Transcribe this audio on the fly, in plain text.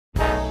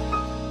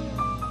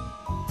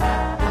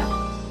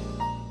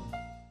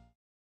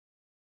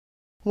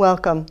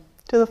Welcome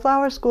to the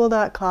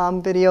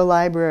flowerschool.com video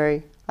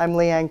library. I'm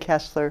Leanne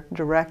Kessler,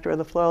 Director of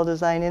the Floral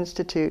Design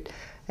Institute,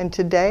 and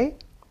today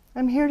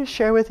I'm here to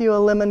share with you a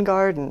lemon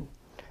garden.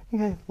 You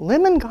go,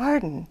 lemon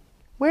garden?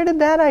 Where did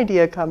that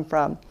idea come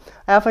from?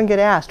 I often get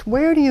asked,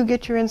 where do you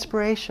get your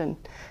inspiration?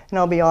 And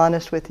I'll be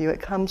honest with you,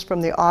 it comes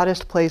from the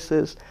oddest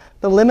places.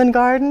 The lemon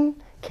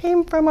garden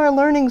came from our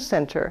learning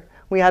center.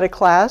 We had a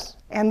class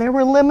and there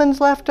were lemons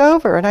left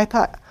over, and I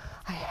thought,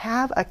 I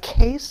have a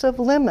case of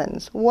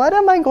lemons. What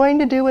am I going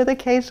to do with a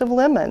case of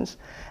lemons?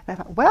 And I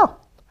thought,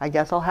 well, I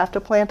guess I'll have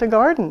to plant a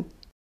garden.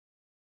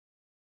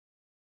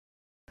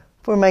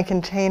 For my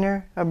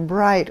container, a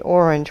bright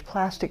orange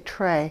plastic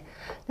tray.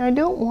 Now I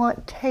don't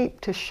want tape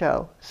to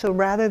show, so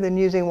rather than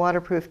using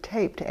waterproof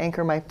tape to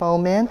anchor my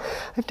foam in,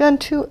 I've done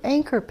 2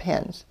 anchor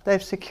pins that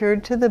I've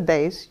secured to the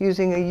base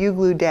using a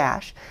U-glue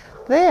dash.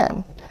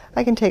 Then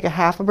I can take a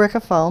half a brick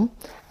of foam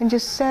and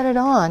just set it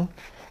on,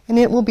 and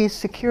it will be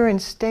secure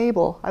and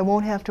stable. I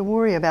won't have to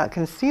worry about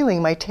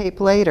concealing my tape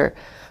later.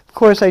 Of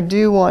course, I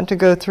do want to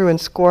go through and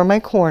score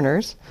my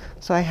corners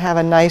so I have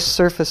a nice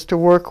surface to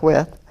work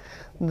with.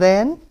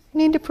 Then I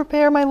need to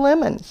prepare my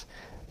lemons.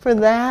 For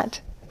that,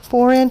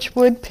 4-inch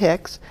wood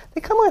picks. They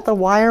come with a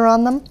wire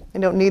on them. I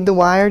don't need the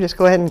wire, just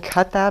go ahead and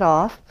cut that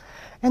off.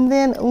 And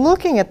then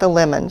looking at the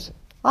lemons,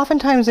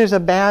 oftentimes there's a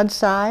bad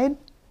side.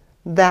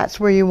 That's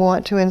where you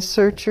want to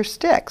insert your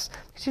sticks,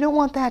 because you don't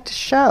want that to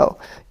show.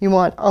 You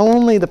want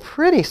only the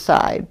pretty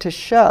side to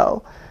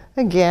show.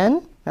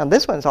 Again, now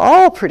this one's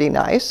all pretty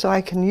nice, so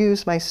I can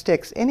use my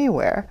sticks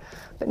anywhere.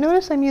 But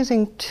notice I'm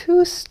using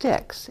 2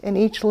 sticks in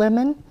each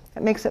lemon.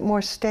 That makes it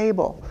more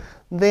stable.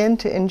 Then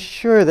to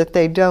ensure that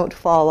they don't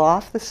fall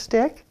off the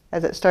stick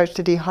as it starts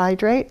to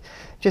dehydrate,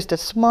 just a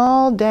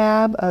small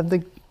dab of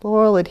the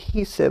floral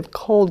adhesive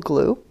cold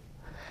glue,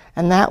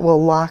 and that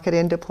will lock it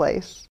into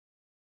place.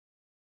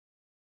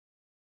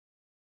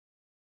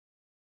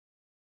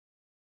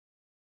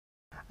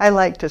 I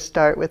like to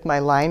start with my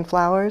line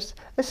flowers,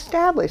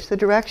 establish the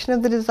direction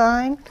of the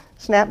design.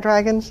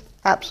 Snapdragons,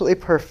 absolutely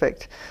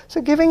perfect.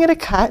 So giving it a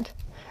cut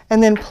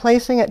and then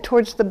placing it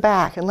towards the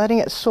back and letting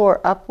it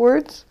soar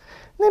upwards,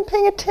 and then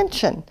paying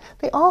attention.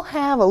 They all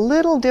have a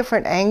little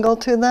different angle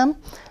to them.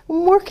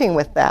 I'm working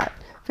with that.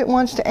 If it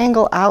wants to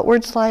angle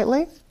outward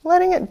slightly,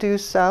 letting it do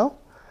so,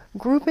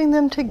 grouping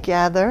them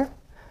together.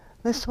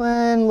 This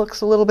one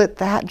looks a little bit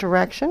that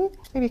direction.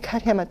 Maybe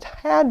cut him a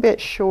tad bit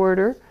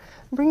shorter.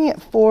 Bringing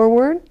it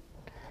forward,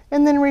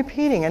 and then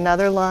repeating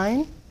another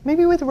line,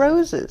 maybe with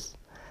roses.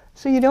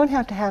 So you don't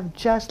have to have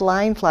just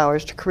line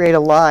flowers to create a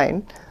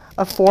line.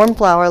 A form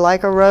flower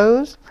like a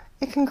rose,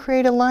 it can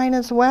create a line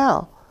as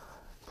well.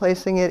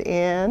 Placing it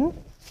in,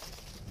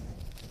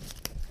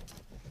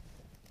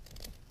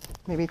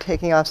 maybe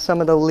taking off some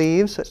of the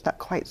leaves so it's not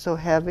quite so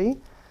heavy,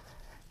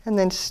 and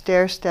then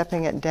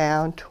stair-stepping it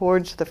down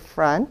towards the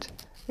front.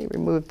 Maybe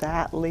remove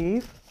that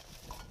leaf.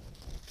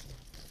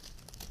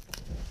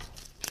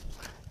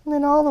 And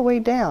then all the way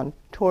down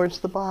towards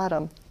the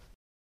bottom.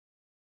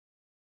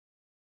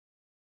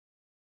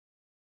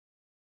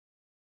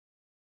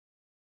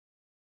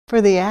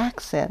 For the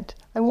accent,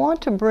 I want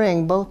to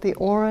bring both the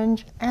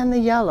orange and the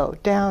yellow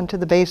down to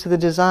the base of the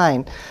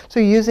design.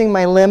 So using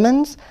my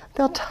lemons,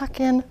 they'll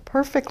tuck in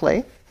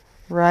perfectly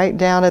right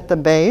down at the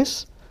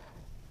base.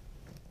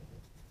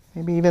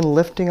 Maybe even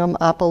lifting them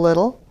up a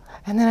little.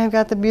 And then I've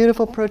got the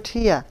beautiful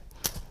protea.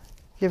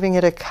 Giving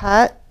it a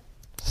cut,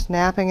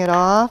 snapping it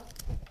off,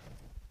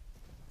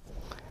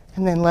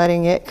 and then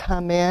letting it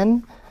come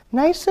in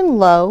nice and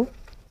low,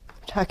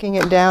 tucking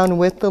it down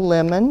with the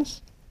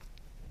lemons.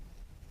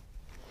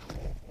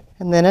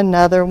 And then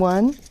another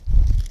one.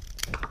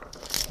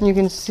 You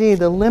can see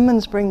the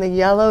lemons bring the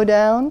yellow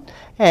down,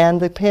 and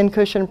the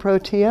pincushion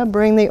protea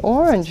bring the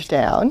orange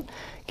down,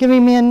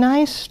 giving me a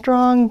nice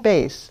strong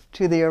base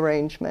to the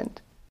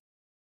arrangement.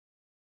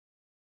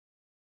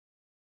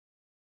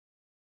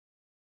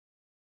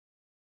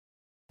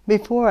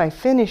 Before I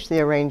finish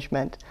the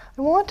arrangement,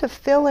 I want to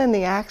fill in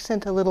the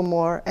accent a little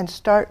more and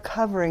start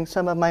covering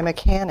some of my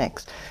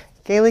mechanics.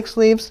 Calyx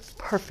leaves,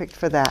 perfect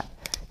for that.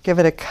 Give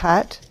it a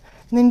cut,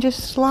 and then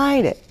just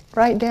slide it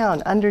right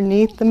down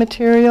underneath the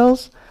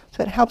materials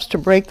so it helps to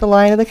break the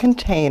line of the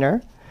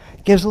container.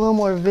 Gives a little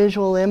more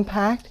visual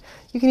impact.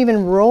 You can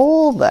even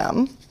roll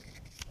them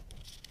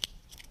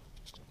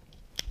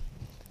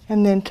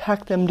and then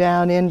tuck them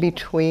down in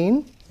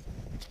between.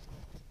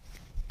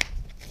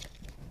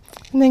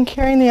 And then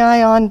carrying the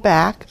eye on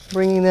back,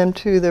 bringing them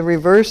to the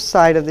reverse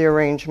side of the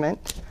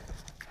arrangement,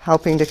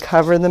 helping to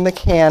cover the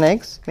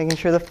mechanics, making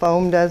sure the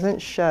foam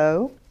doesn't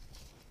show,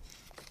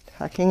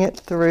 tucking it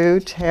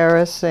through,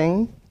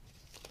 terracing.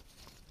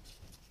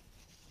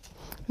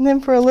 And then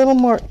for a little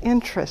more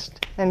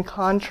interest and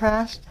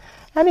contrast,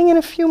 adding in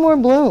a few more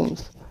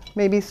blooms,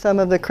 maybe some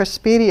of the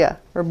craspedia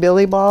or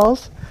billy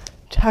balls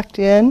tucked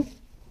in,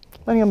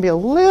 letting them be a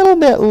little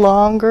bit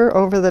longer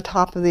over the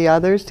top of the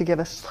others to give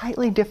a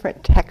slightly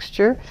different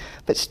texture,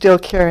 but still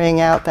carrying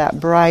out that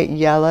bright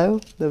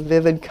yellow, the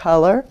vivid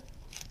color.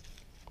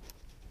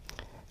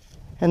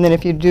 And then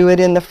if you do it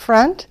in the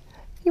front,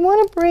 You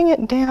want to bring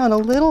it down a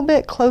little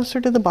bit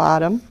closer to the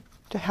bottom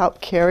to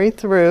help carry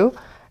through,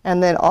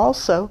 and then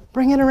also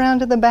bring it around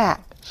to the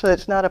back so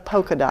it's not a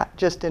polka dot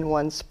just in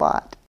one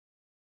spot.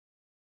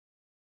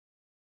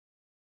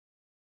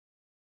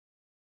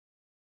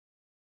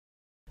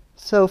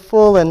 So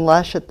full and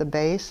lush at the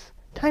base.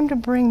 Time to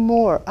bring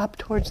more up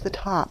towards the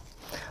top.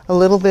 A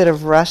little bit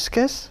of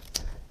ruscus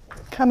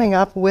coming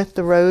up with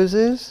the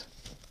roses,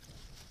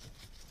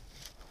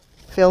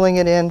 filling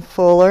it in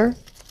fuller,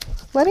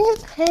 letting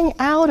it hang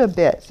out a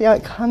bit. See how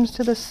it comes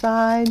to the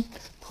side,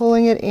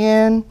 pulling it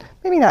in,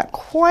 maybe not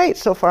quite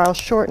so far, I'll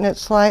shorten it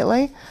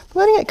slightly,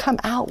 letting it come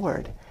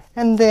outward.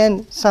 And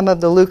then some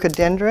of the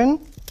leucadendron,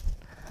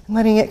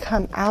 letting it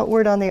come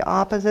outward on the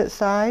opposite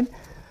side,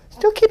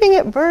 still keeping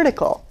it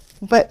vertical,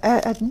 but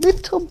at a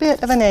little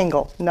bit of an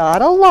angle.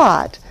 Not a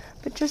lot,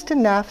 but just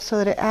enough so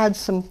that it adds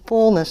some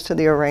fullness to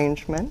the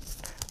arrangement.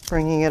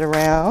 Bringing it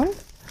around,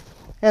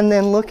 and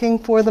then looking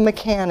for the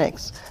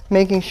mechanics,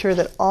 making sure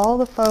that all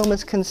the foam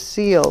is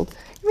concealed.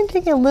 Even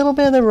taking a little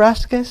bit of the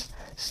ruscus,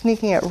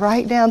 sneaking it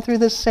right down through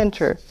the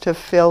center to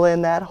fill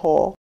in that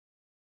hole.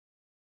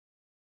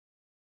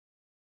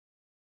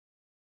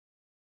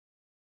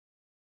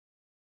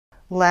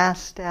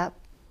 Last step,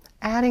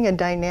 adding a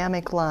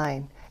dynamic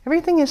line.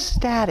 Everything is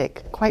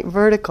static, quite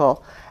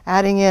vertical.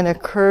 Adding in a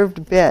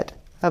curved bit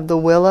of the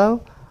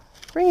willow,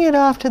 bring it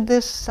off to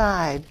this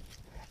side.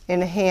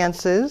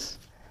 Enhances,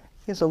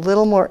 gives a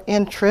little more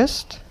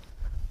interest.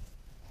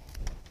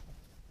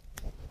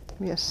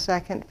 Maybe a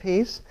second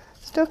piece.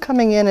 Still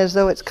coming in as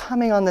though it's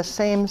coming on the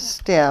same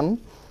stem,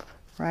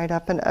 right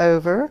up and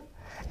over.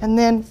 And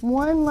then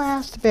one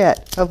last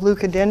bit of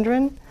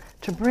leucadendron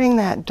to bring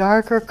that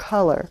darker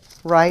color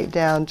right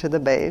down to the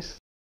base.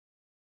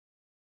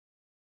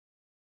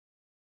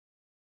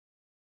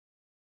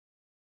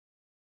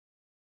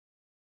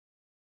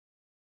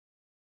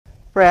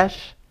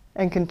 Fresh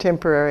and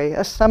contemporary,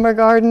 a summer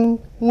garden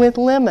with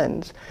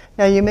lemons.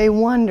 Now you may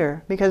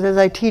wonder, because as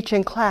I teach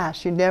in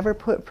class, you never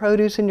put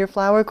produce in your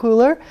flower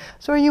cooler,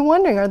 so are you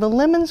wondering, are the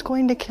lemons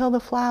going to kill the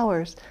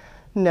flowers?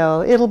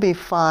 No, it'll be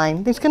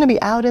fine. It's going to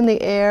be out in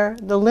the air.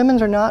 The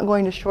lemons are not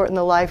going to shorten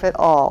the life at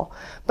all.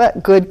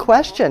 But good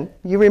question.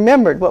 You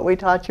remembered what we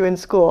taught you in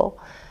school.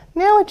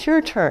 Now it's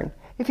your turn.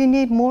 If you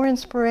need more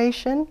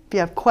inspiration, if you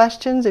have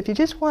questions, if you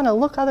just want to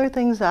look other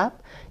things up,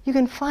 you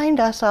can find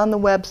us on the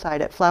website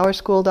at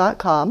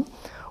flowerschool.com,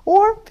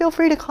 or feel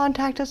free to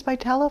contact us by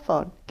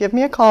telephone. Give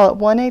me a call at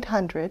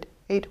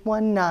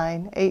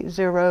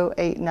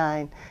 1-800-819-8089.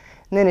 And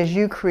then as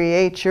you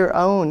create your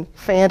own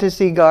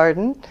fantasy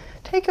garden,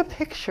 take a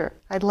picture.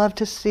 I'd love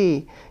to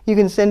see. You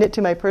can send it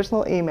to my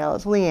personal email.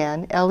 It's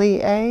Leanne,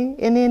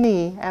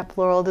 Leanne, at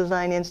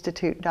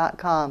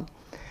floraldesigninstitute.com.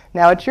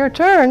 Now it's your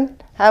turn.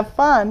 Have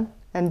fun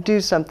and do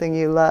something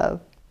you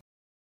love.